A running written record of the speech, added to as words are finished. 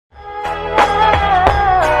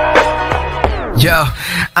Yo,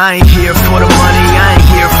 I ain't here for the money, I ain't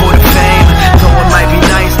here for the fame. Though it might be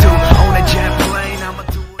nice to own a jet plane, I'ma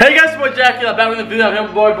do it. Hey guys, it's boy Jacky. I'm back with the video. I'm here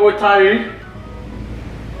with boy Tyree.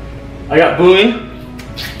 I got Boomy.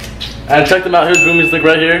 And check them out. Here's Boomy's link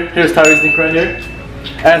right here. Here's Tyree's link right here.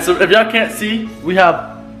 And so if y'all can't see, we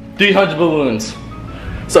have 300 balloons.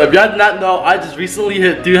 So if y'all did not know, I just recently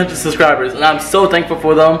hit 300 subscribers. And I'm so thankful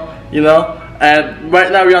for them, you know. And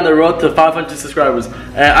right now we're on the road to 500 subscribers.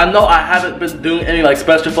 And I know I haven't been doing any like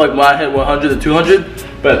special for like when I hit 100 and 200.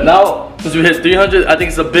 But now, since we hit 300, I think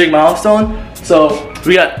it's a big milestone. So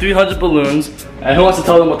we got 300 balloons. And who wants to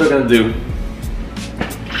tell them what they're gonna do?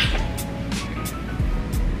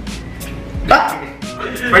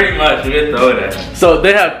 Pretty much, we can throw it at. So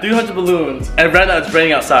they have 300 balloons, and right now it's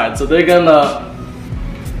raining outside. So they're gonna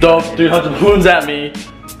throw 300 balloons at me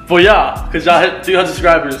for y'all, cause y'all hit 300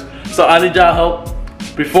 subscribers. So I need y'all help.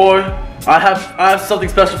 Before I have something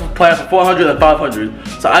special planned for 400 and 500.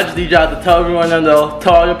 So I just need y'all to tell everyone I know,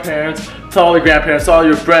 tell all your parents, tell all your grandparents, tell all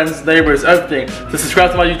your friends, neighbors, everything to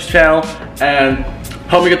subscribe to my YouTube channel and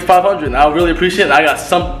help me get to 500. And I'll really appreciate it. I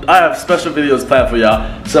have special videos planned for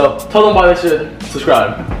y'all. So tell them why they should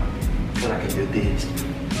subscribe. Cause I can do this.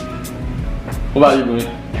 What about you, Boone?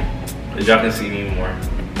 Cause y'all can see me more.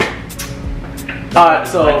 Alright,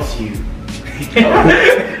 so That's you.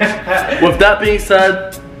 with that being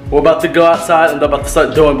said, we're about to go outside and they're about to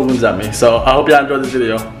start throwing balloons at me. So I hope y'all enjoyed this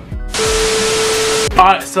video.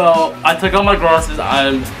 Alright, so I took off my glasses.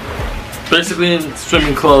 I'm basically in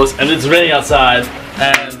swimming clothes and it's raining outside.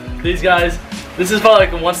 And these guys, this is probably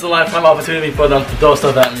like a once in a lifetime opportunity for them to throw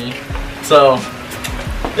stuff at me. So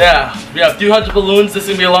yeah, we have 200 balloons. This is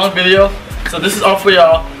gonna be a long video. So this is all for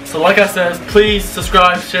y'all. So like I said, please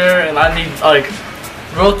subscribe, share, and I need like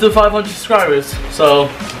road to 500 subscribers. So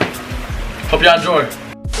hope y'all enjoy.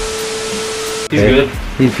 He's good.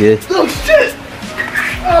 He's good. Oh shit!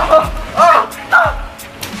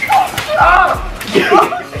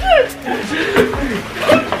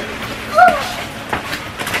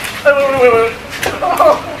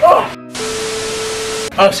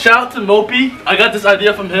 Shout out to Mopey. I got this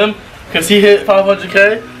idea from him because he hit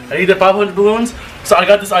 500K and he did 500 balloons. So I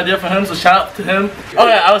got this idea from him. So shout out to him. Oh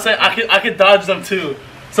yeah, I was saying I could dodge them too.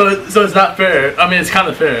 So it's not fair. I mean it's kind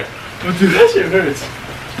of fair. But dude, that shit hurts.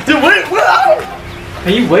 Dude, wait.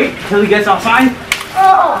 Can you wait till he gets outside?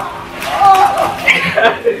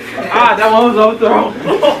 That one was overthrown.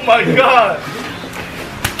 Oh my god.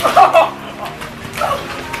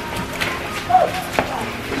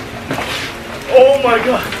 Oh my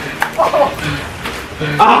god.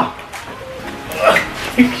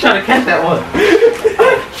 He's trying to catch that one.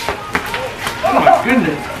 Oh my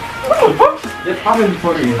goodness. They're popping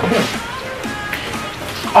for you.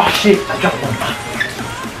 Oh shit, I dropped one.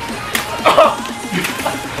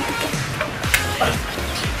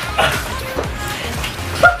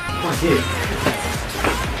 Oh shit.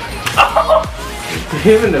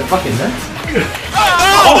 Him in the fucking nuts.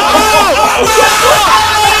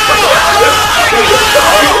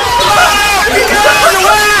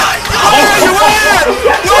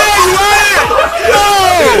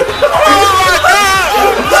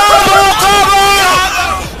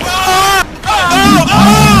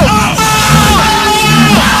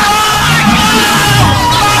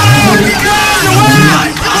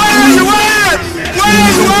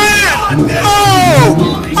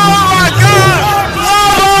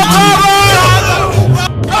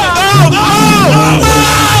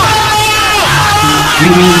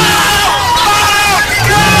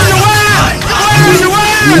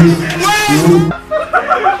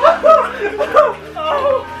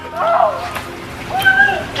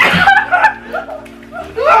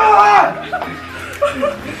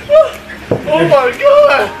 Oh my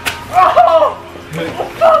god! Oh!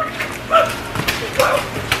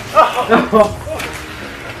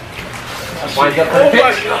 Oh my god!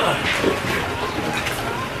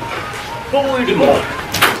 Holy fuck!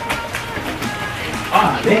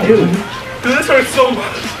 Ah, damn. Dude, this hurts so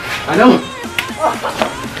much. I know.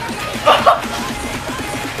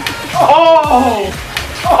 Oh!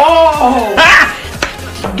 Oh! Ah!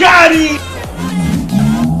 Got it!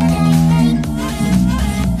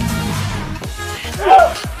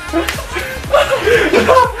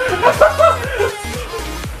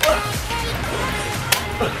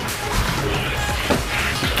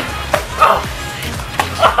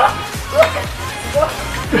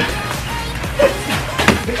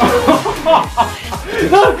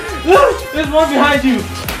 Look, there's one behind you.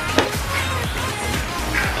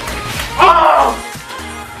 Oh!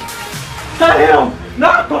 Not him!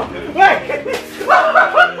 No! Wait!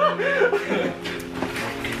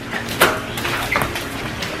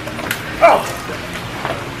 Oh!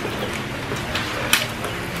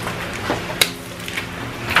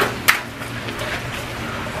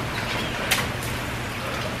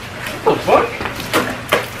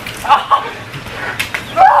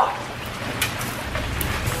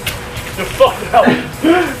 Help me.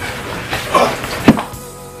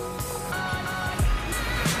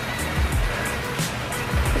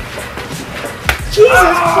 Jesus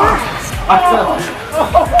Christ! I fell.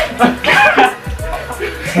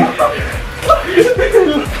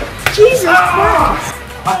 Jesus Christ!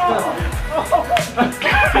 I fell.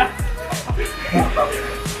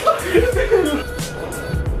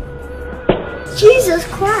 Jesus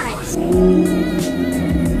Christ!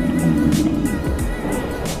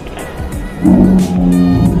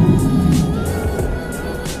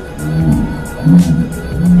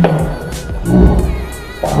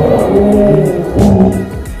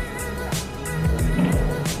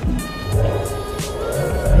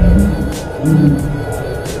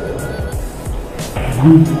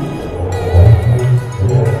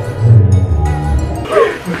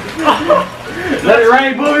 Let it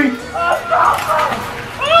rain, booby.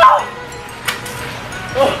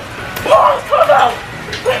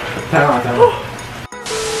 Time out.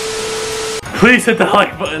 Please hit the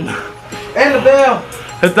like button. And the bell.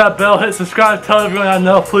 Hit that bell, hit subscribe, tell everyone I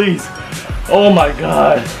know, please. Oh my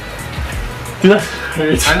god. Dude, that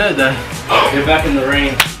hurts. I know that. Get back in the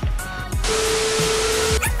rain.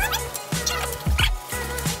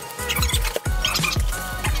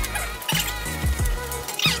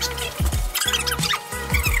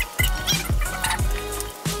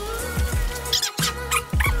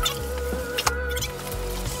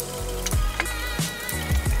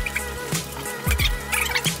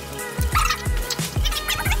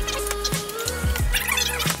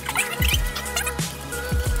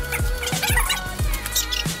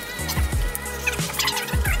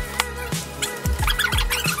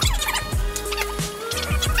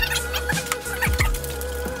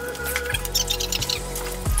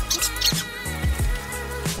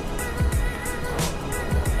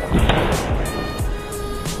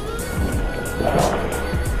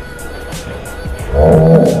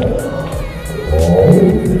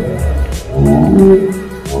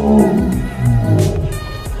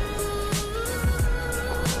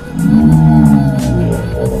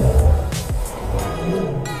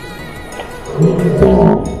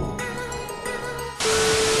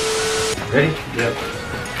 Ready? Yep.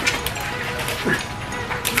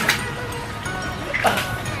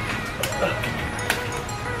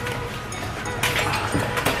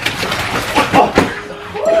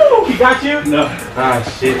 He got you? No. Ah,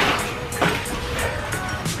 shit.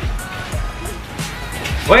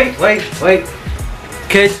 Wait.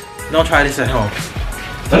 Kids, don't try this at home.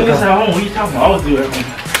 Don't get at home. What are you talking about? I always do it at home.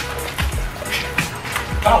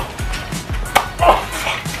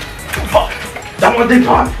 That one did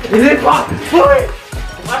pop. It did pop.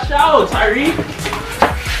 Watch out, Tyree.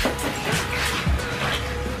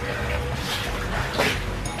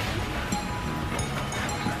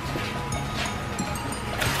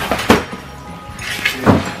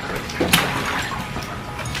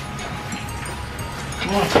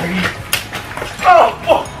 Come on, Tyree.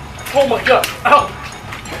 Oh my god. Ow.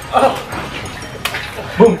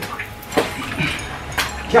 Boom.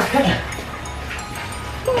 Yeah, catch it.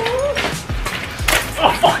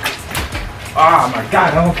 Oh fuck. Oh my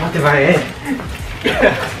god, I almost popped it right in.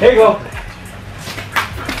 Here you go.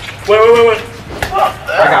 Wait.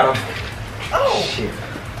 I got him. Oh. Shit.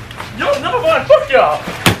 Yo, never mind. Fuck y'all.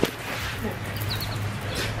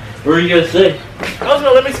 What are you gonna say? I was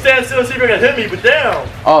gonna let me stand still and see if you're gonna hit me, but damn.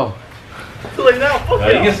 Oh. Too late now. Fuck No,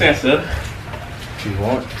 you y'all. can stand still. If you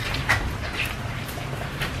want.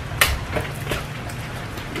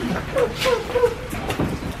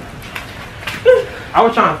 I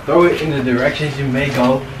was trying to throw it in the directions you may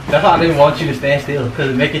go. That's why I didn't want you to stand still, because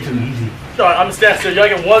it make it too easy. Alright, I'm gonna stand still. Y'all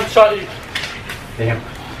get one shot. Damn.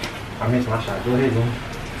 I missed my shot. Go ahead, boom.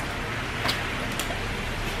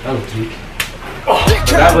 That was weak.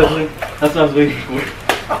 That was weak. That sounds weak.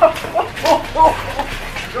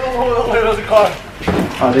 Oh, wait, there's a car.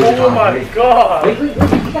 Oh, this is Oh my god. Wait. You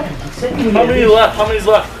gotta send me How many left? How many's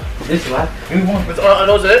left? This left. Give me one. Are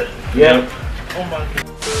those it? Yeah. Oh my god.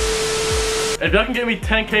 If y'all can get me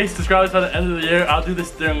 10K subscribers by the end of the year, I'll do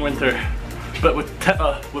this during winter. But with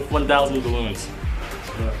 1,000 balloons.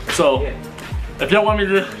 So, if y'all want me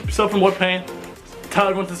to suffer from more pain, tell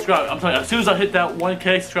everyone to subscribe. I'm telling you, as soon as I hit that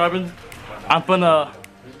 1K subscribers, I'm gonna...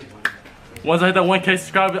 Once I hit that 1K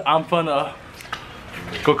subscribers, I'm gonna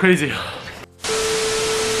go crazy.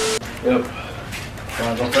 Yep.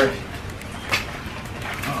 Wanna go first?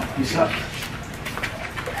 Oh, you suck.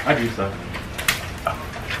 I do suck.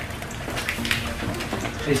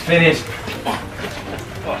 It's finished.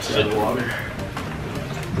 Oh shit, water.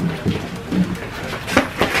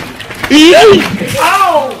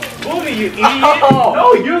 Ow! Booby, you idiot! Oh.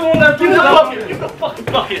 No, you're the one that threw the bucket! You the fucking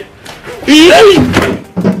bucket!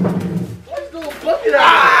 Bucket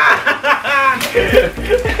Ow!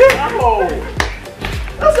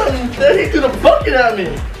 That's something that he threw the bucket at me.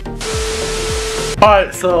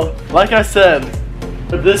 Alright, so like I said,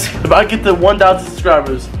 if I get to 1,000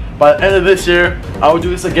 subscribers by the end of this year, I will do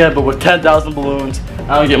this again, but with 10,000 balloons.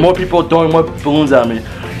 I'll get more people throwing more balloons at me.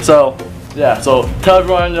 So yeah, so tell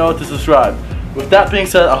everyone you know to subscribe. With that being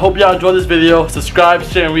said, I hope y'all enjoyed this video. Subscribe,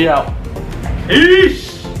 share, and we out.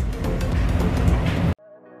 Peace.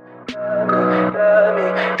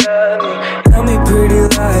 Tell me pretty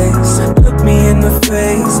lies, look me in the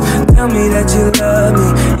face. Tell me that you love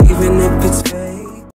me.